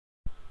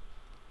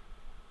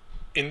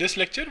In this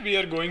lecture, we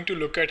are going to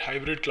look at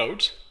hybrid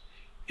clouds.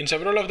 In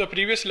several of the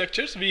previous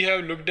lectures, we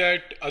have looked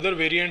at other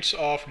variants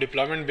of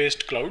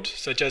deployment-based clouds,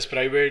 such as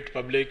private,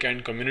 public,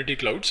 and community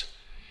clouds.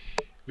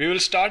 We will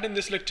start in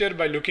this lecture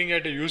by looking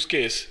at a use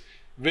case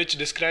which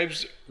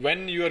describes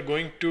when you are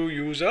going to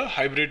use a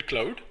hybrid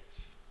cloud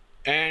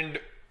and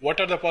what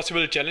are the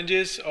possible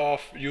challenges of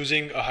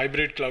using a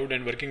hybrid cloud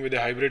and working with a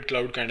hybrid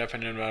cloud kind of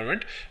an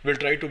environment. We'll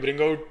try to bring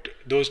out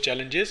those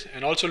challenges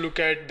and also look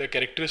at the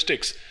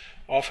characteristics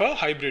of a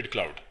hybrid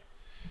cloud.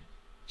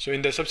 So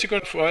in the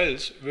subsequent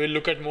files, we'll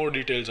look at more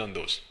details on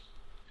those.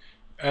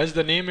 As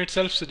the name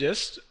itself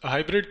suggests, a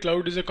hybrid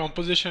cloud is a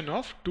composition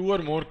of two or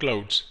more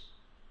clouds.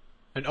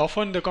 And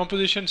often the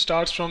composition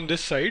starts from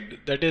this side,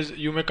 that is,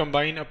 you may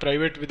combine a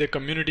private with a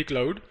community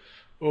cloud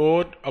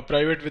or a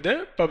private with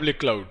a public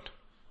cloud.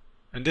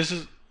 And this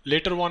is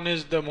later one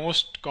is the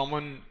most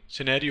common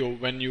scenario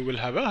when you will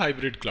have a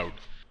hybrid cloud.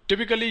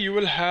 Typically you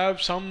will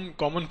have some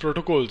common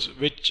protocols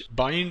which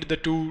bind the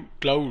two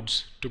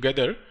clouds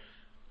together,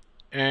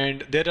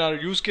 and there are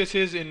use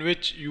cases in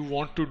which you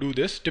want to do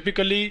this.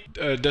 Typically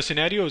the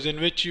scenarios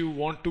in which you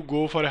want to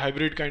go for a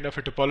hybrid kind of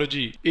a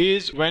topology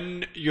is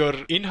when your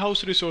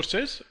in-house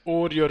resources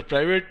or your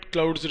private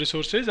cloud's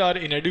resources are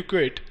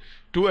inadequate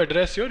to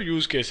address your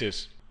use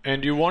cases,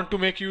 and you want to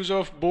make use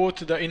of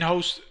both the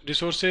in-house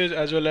resources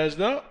as well as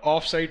the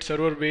off-site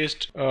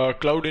server-based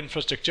cloud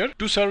infrastructure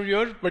to serve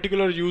your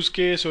particular use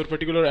case or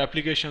particular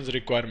applications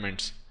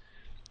requirements.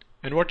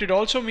 And what it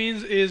also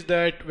means is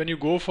that when you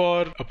go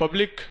for a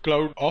public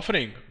cloud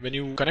offering, when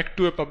you connect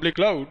to a public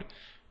cloud,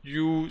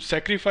 you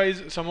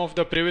sacrifice some of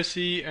the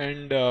privacy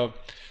and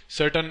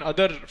certain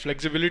other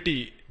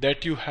flexibility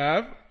that you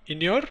have in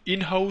your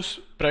in-house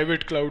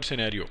private cloud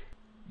scenario.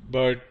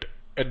 But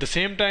at the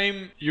same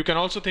time, you can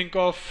also think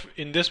of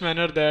in this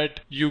manner that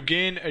you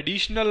gain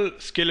additional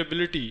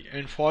scalability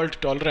and fault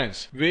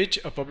tolerance, which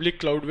a public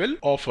cloud will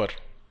offer.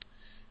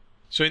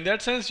 So in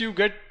that sense, you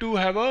get to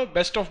have a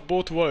best of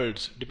both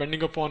worlds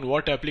depending upon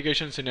what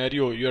application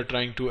scenario you are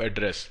trying to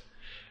address.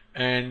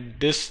 And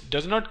this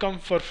does not come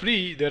for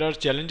free. There are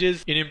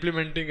challenges in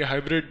implementing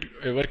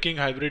a working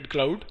hybrid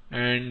cloud,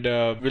 and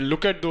we'll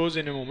look at those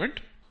in a moment.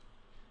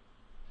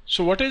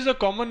 So what is the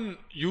common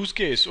use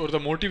case or the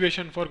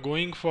motivation for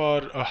going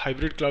for a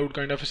hybrid cloud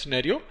kind of a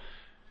scenario?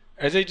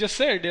 As I just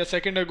said a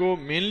second ago,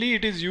 mainly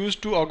it is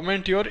used to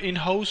augment your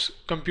in-house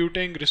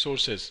computing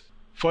resources.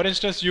 For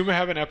instance, you may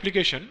have an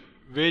application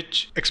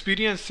which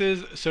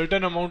experiences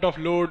certain amount of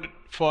load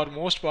for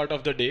most part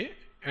of the day,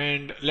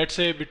 and let's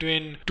say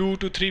between 2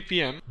 to 3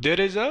 p.m. there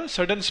is a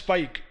sudden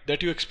spike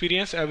that you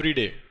experience every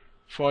day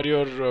for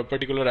your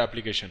particular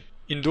application.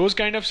 In those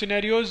kind of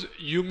scenarios,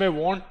 you may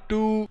want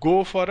to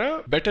go for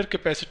a better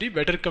capacity,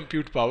 better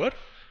compute power,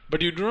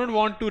 but you do not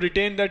want to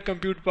retain that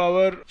compute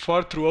power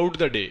for throughout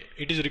the day.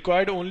 It is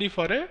required only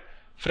for a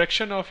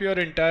fraction of your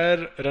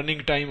entire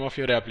running time of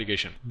your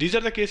application. These are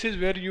the cases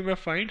where you may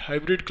find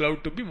hybrid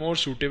cloud to be more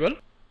suitable.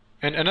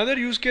 And another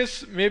use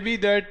case may be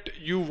that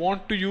you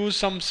want to use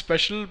some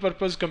special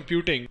purpose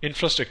computing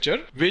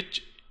infrastructure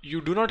which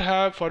you do not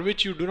have, for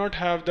which you do not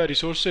have the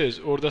resources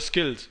or the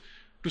skills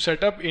to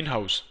set up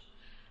in-house.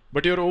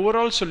 But your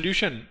overall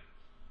solution,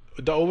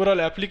 the overall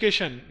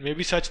application may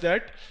be such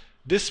that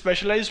this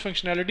specialized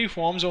functionality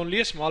forms only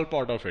a small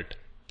part of it.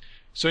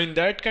 So in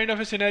that kind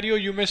of a scenario,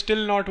 you may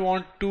still not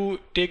want to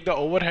take the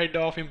overhead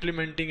of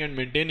implementing and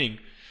maintaining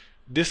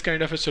this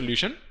kind of a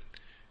solution.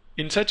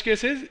 In such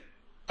cases,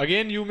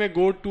 again, you may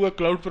go to a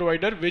cloud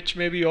provider which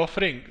may be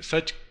offering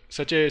such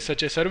a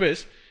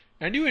service,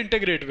 and you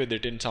integrate with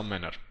it in some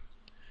manner.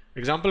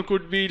 Example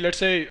could be, let's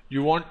say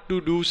you want to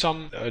do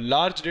some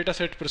large data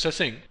set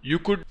processing. You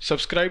could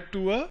subscribe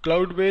to a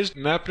cloud-based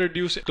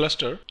MapReduce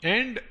cluster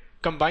and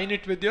combine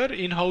it with your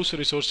in-house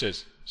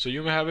resources. So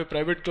you may have a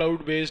private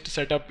cloud-based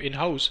setup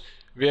in-house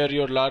where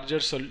your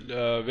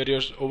where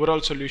your overall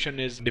solution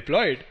is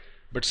deployed,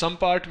 but some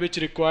part which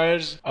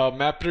requires a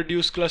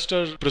MapReduce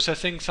cluster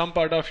processing some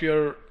part of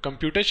your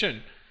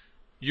computation,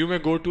 you may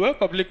go to a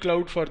public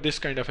cloud for this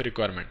kind of a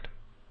requirement.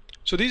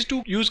 So these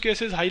two use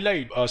cases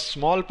highlight a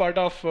small part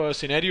of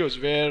scenarios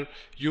where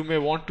you may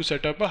want to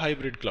set up a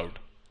hybrid cloud.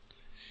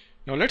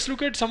 Now let's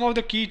look at some of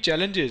the key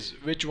challenges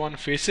which one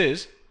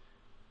faces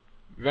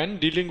when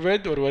dealing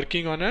with or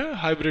working on a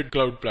hybrid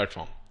cloud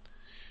platform.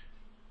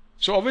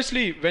 So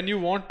obviously, when you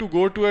want to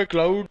go to a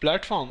cloud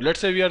platform, let's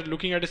say we are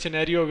looking at a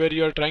scenario where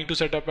you are trying to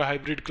set up a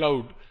hybrid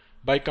cloud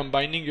by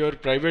combining your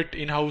private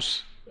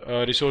in-house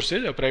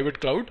resources, a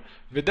private cloud,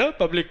 with a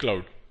public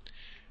cloud.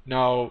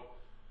 Now,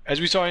 as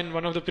we saw in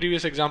one of the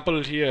previous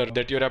examples here,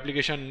 that your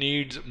application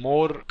needs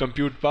more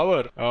compute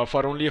power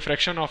for only a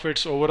fraction of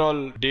its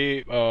overall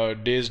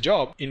day's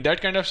job. In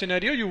that kind of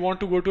scenario, you want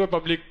to go to a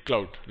public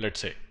cloud, let's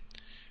say.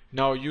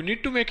 Now you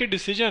need to make a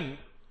decision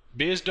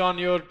based on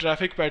your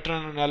traffic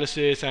pattern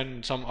analysis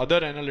and some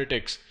other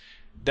analytics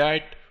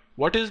that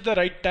what is the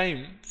right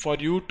time for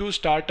you to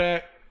start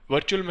a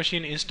virtual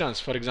machine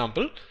instance, for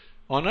example,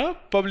 on a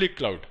public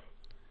cloud,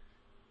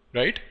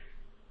 right?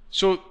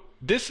 So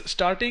this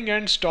starting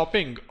and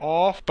stopping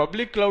of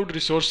public cloud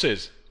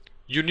resources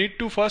you need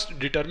to first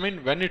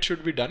determine when it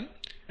should be done,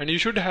 and you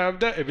should have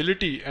the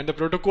ability and the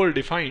protocol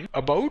defined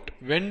about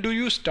when do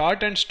you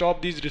start and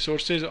stop these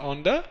resources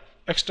on the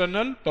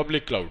external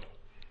public cloud.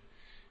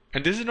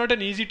 And this is not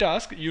an easy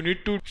task. You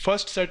need to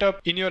first set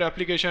up in your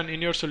application,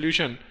 in your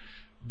solution,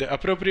 the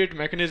appropriate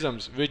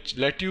mechanisms which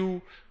let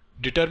you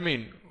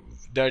determine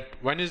that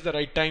when is the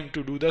right time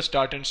to do the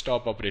start and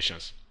stop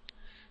operations.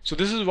 So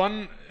this is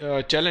one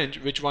challenge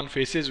which one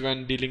faces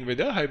when dealing with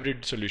a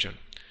hybrid solution.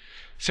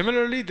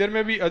 Similarly, there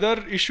may be other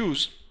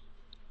issues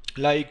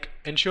like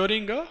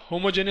ensuring a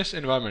homogeneous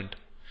environment.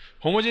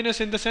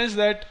 Homogeneous in the sense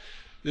that,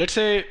 let's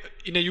say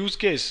in a use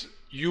case,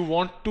 you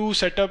want to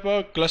set up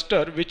a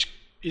cluster which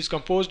is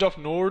composed of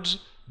nodes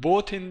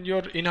both in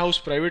your in-house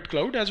private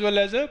cloud as well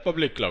as a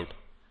public cloud.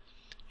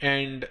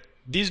 And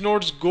these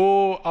nodes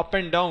go up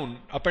and down.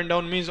 Up and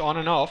down means on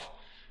and off,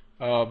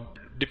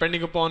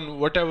 depending upon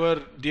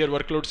whatever their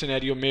workload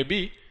scenario may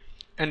be.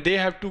 And they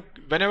have to,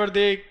 whenever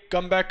they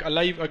come back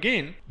alive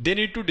again, they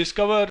need to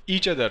discover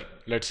each other,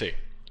 let's say.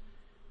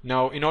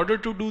 Now, in order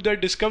to do that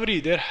discovery,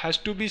 there has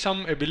to be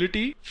some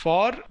ability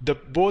for the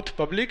both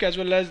public as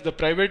well as the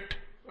private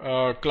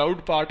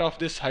cloud part of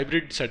this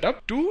hybrid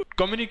setup to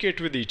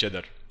communicate with each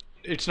other.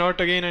 It's not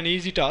again an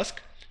easy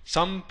task.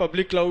 Some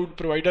public cloud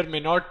provider may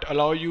not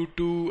allow you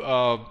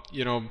to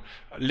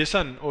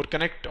listen or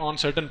connect on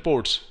certain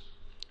ports.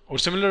 Or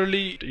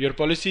similarly, your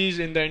policies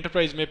in the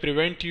enterprise may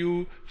prevent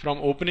you from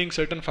opening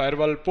certain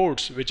firewall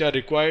ports which are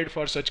required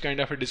for such kind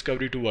of a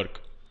discovery to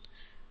work,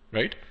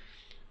 right?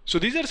 So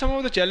these are some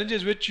of the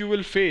challenges which you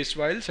will face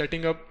while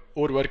setting up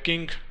or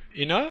working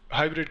in a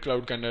hybrid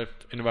cloud kind of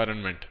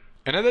environment.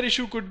 Another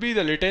issue could be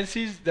the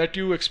latencies that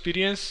you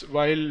experience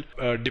while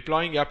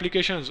deploying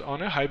applications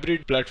on a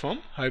hybrid platform,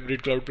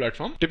 hybrid cloud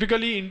platform.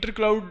 Typically,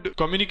 inter-cloud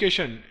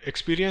communication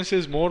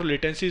experiences more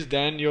latencies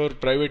than your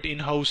private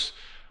in-house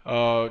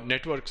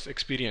networks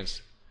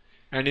experience.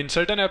 And in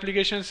certain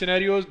application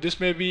scenarios, this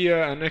may be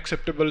an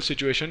unacceptable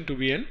situation to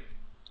be in.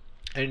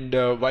 And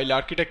while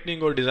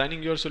architecting or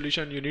designing your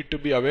solution, you need to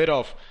be aware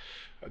of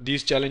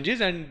these challenges,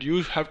 and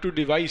you have to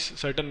devise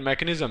certain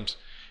mechanisms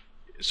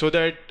so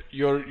that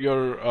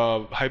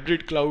your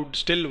hybrid cloud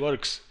still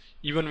works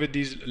even with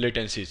these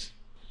latencies.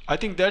 I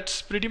think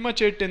that's pretty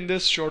much it in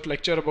this short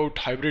lecture about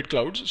hybrid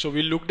clouds. So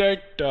we looked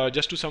at,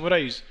 just to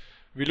summarize,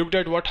 we looked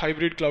at what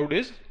hybrid cloud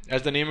is.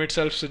 As the name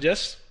itself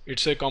suggests,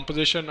 it's a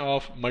composition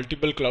of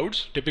multiple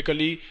clouds.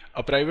 Typically,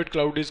 a private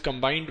cloud is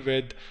combined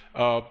with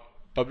a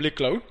public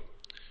cloud,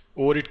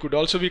 or it could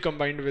also be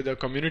combined with a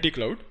community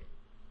cloud.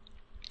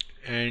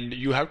 And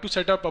you have to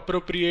set up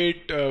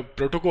appropriate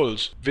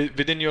protocols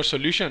within your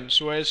solution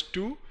so as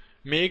to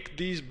make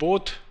these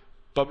both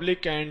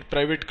public and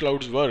private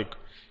clouds work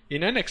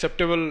in an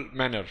acceptable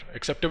manner,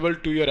 acceptable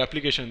to your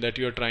application that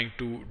you are trying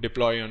to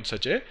deploy on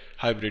such a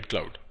hybrid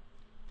cloud.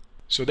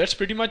 So that's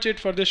pretty much it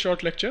for this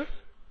short lecture.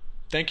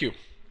 Thank you.